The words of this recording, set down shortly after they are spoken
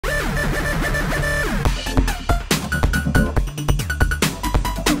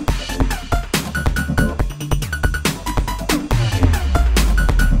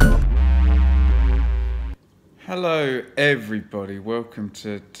Hello everybody, welcome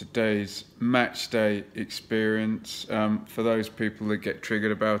to today's match day experience. For those people that get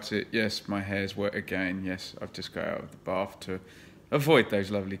triggered about it, yes, my hair's wet again. Yes, I've just got out of the bath to avoid those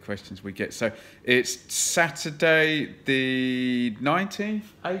lovely questions we get. So it's Saturday the 19th,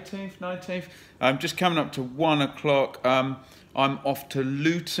 18th, 19th. Just coming up to 1 o'clock. I'm off to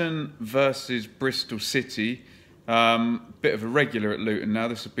Luton versus Bristol City. Bit of a regular at Luton now.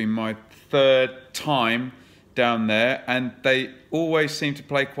 This has been my third time down there, and they always seem to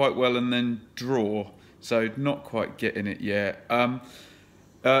play quite well and then draw, so not quite getting it yet.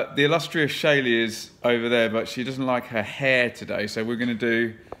 The illustrious Shaylee is over there, but she doesn't like her hair today, so we're going to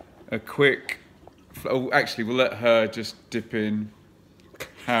do a quick... Oh, actually, we'll let her just dip in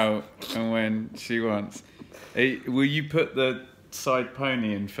how and when she wants. Will you put the side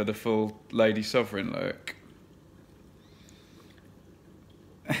pony in for the full Lady Sovereign look?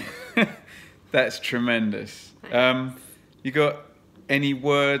 That's tremendous. You got any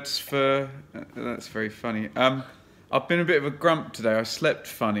words for... That's very funny. I've been a bit of a grump today. I slept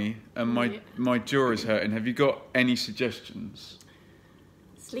funny and my jaw is hurting. Have you got any suggestions?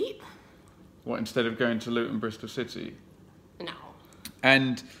 Sleep? What, instead of going to Luton, Bristol City? No.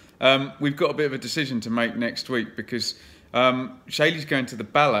 And we've got a bit of a decision to make next week because Shaylee's going to the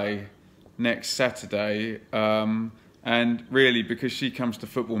ballet next Saturday. And really, because she comes to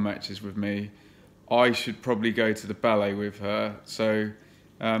football matches with me, I should probably go to the ballet with her. So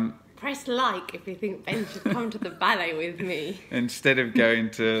press like if you think Ben should come to the ballet with me. Instead of going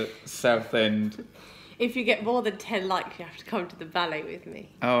to Southend. If you get more than 10 likes, you have to come to the ballet with me.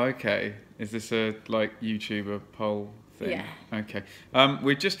 Oh, okay. Is this a YouTuber poll thing? Yeah. Okay.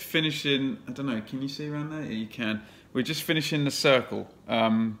 We're just finishing. I don't know. Can you see around there? Yeah, you can. We're just finishing the circle,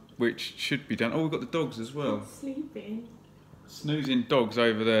 which should be done. Oh, we've got the dogs as well. Sleeping. Snoozing dogs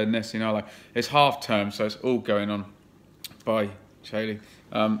over there, nesting Arlo. It's half term, so it's all going on. Bye, Shaylee.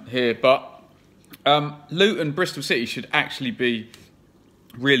 Here, but Luton, Bristol City should actually be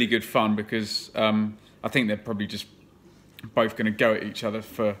really good fun because I think they're probably just both going to go at each other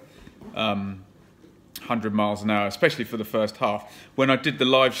for 100 miles an hour, especially for the first half. When I did the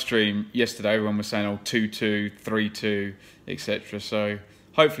live stream yesterday, everyone was saying, oh, 2-2, 3-2, etc. So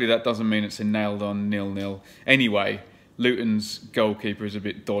hopefully that doesn't mean it's a nailed-on 0-0. Anyway, Luton's goalkeeper is a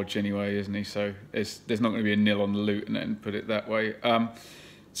bit dodgy anyway, isn't he? So there's not going to be a nil on the Luton end, put it that way.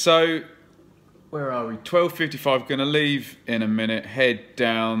 So where are we? 12:55. Going to leave in a minute. Head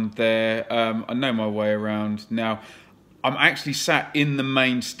down there. I know my way around now. I'm actually sat in the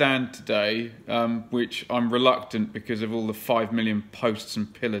main stand today, which I'm reluctant because of all the 5 million posts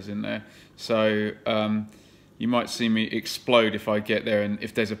and pillars in there. So you might see me explode if I get there and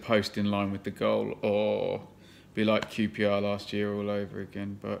if there's a post in line with the goal, or be like QPR last year all over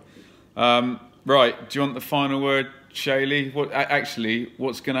again. But right, do you want the final word, Shaylee?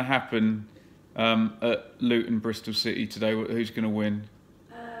 What's going to happen at Luton, Bristol City today? Who's going to win?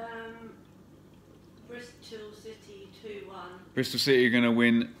 Bristol City 2-1. Bristol City are going to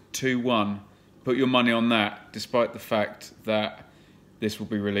win 2-1. Put your money on that, despite the fact that this will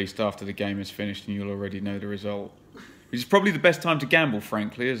be released after the game is finished and you'll already know the result. Which is probably the best time to gamble,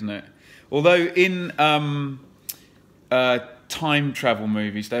 frankly, isn't it? Although in time travel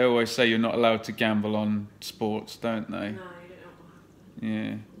movies, they always say you're not allowed to gamble on sports, don't they? No, you don't know what will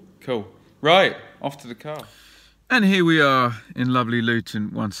happen. Yeah, cool. Right, off to the car. And here we are in lovely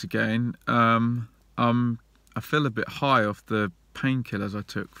Luton once again. I feel a bit high off the painkillers I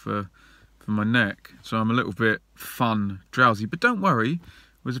took for my neck, so I'm a little bit drowsy. But don't worry, it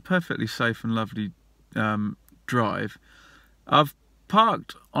was a perfectly safe and lovely drive. I've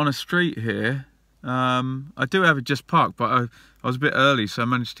parked on a street here. I do have a just parked, but I was a bit early, so I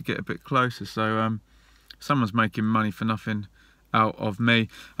managed to get a bit closer. So someone's making money for nothing out of me.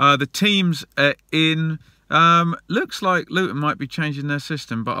 The teams are in. Looks like Luton might be changing their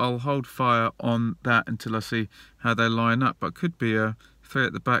system, but I'll hold fire on that until I see how they line up. But could be a 3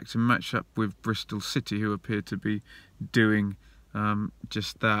 at the back to match up with Bristol City, who appear to be doing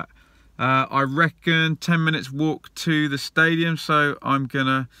just that. I reckon 10 minutes walk to the stadium, so I'm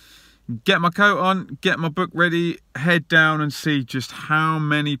gonna get my coat on, get my book ready, head down and see just how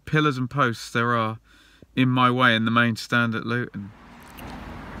many pillars and posts there are in my way in the main stand at Luton.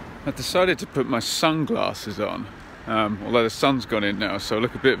 I decided to put my sunglasses on, although the sun's gone in now, so I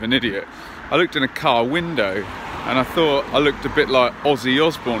look a bit of an idiot. I looked in a car window and I thought I looked a bit like Ozzy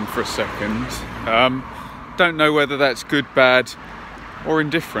Osbourne for a second. Don't know whether that's good, bad or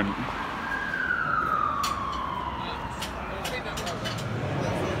indifferent.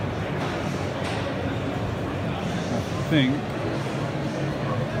 I think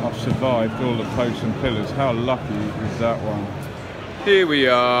half survived all the posts and pillars. How lucky is that one? Here we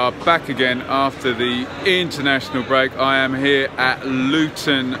are, back again after the international break. I am here at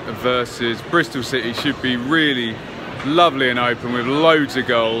Luton versus Bristol City. Should be really lovely and open with loads of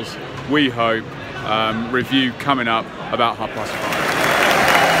goals, we hope. Review coming up about 5:30.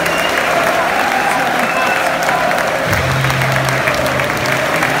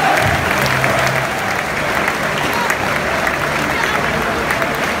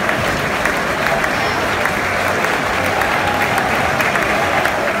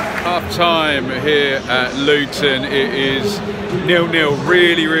 Time here at Luton. It is 0-0,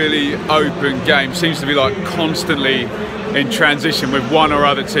 really open game. Seems to be like constantly in transition with one or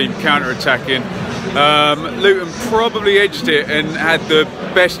other team counter-attacking. Luton probably edged it and had the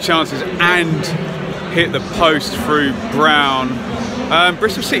best chances and hit the post through Brown.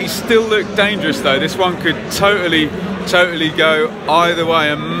 Bristol City still look dangerous though. This one could totally go either way,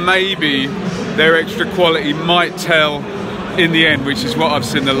 and maybe their extra quality might tell in the end, which is what I've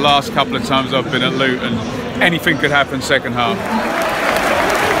seen the last couple of times I've been at Luton. Anything could happen second half.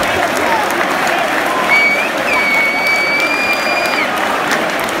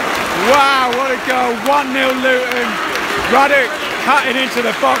 Wow, what a goal. 1-0 Luton. Ruddock cutting into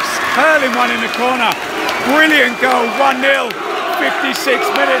the box, hurling one in the corner. Brilliant goal, 1-0. 56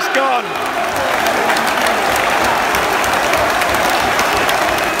 minutes gone.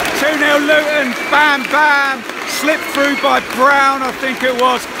 2-0 Luton, bam, bam. Slipped through by Brown, I think it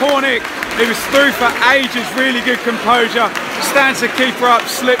was. Cornick, he was through for ages, really good composure. Stands the keeper up,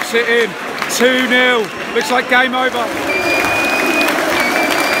 slips it in. 2-0, looks like game over.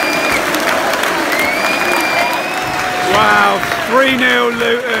 Wow, 3-0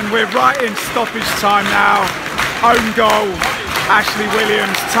 Luton, we're right in stoppage time now. Own goal, Ashley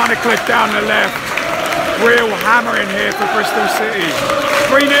Williams, Tunnicliffe down the left. Real hammering here for Bristol City.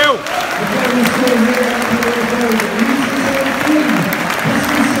 3-0.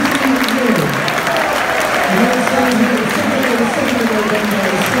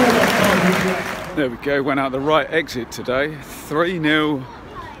 There we go, went out the right exit today. 3-0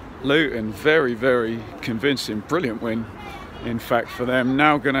 Luton, very convincing, brilliant win in fact for them.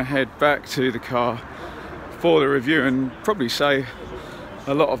 Now going to head back to the car for the review and probably say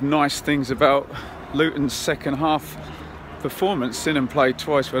a lot of nice things about Luton's second half performance. Seen them play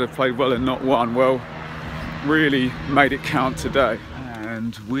twice where they've played well and not won. Well, really made it count today.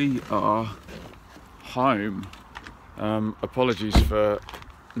 And we are home. Apologies for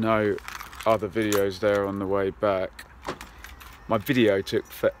no other videos there on the way back. My video took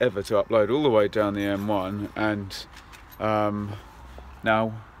forever to upload all the way down the M1, and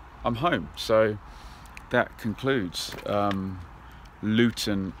now I'm home. So that concludes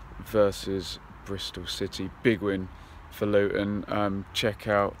Luton versus Bristol City. Big win for Luton. Check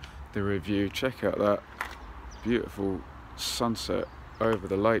out the review, check out that beautiful sunset over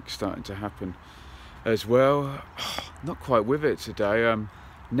the lake starting to happen as well. Not quite with it today.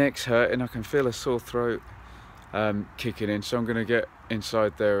 Neck's hurting, I can feel a sore throat kicking in, so I'm going to get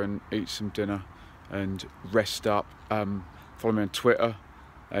inside there and eat some dinner and rest up. Follow me on Twitter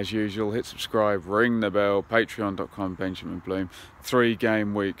as usual, hit subscribe, ring the bell, patreon.com Benjamin Bloom.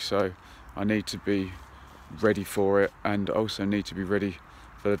 3-game week, so I need to be ready for it, and also need to be ready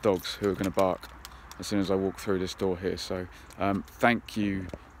for the dogs who are going to bark as soon as I walk through this door here. So thank you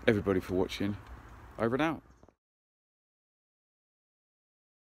everybody for watching. Over and out.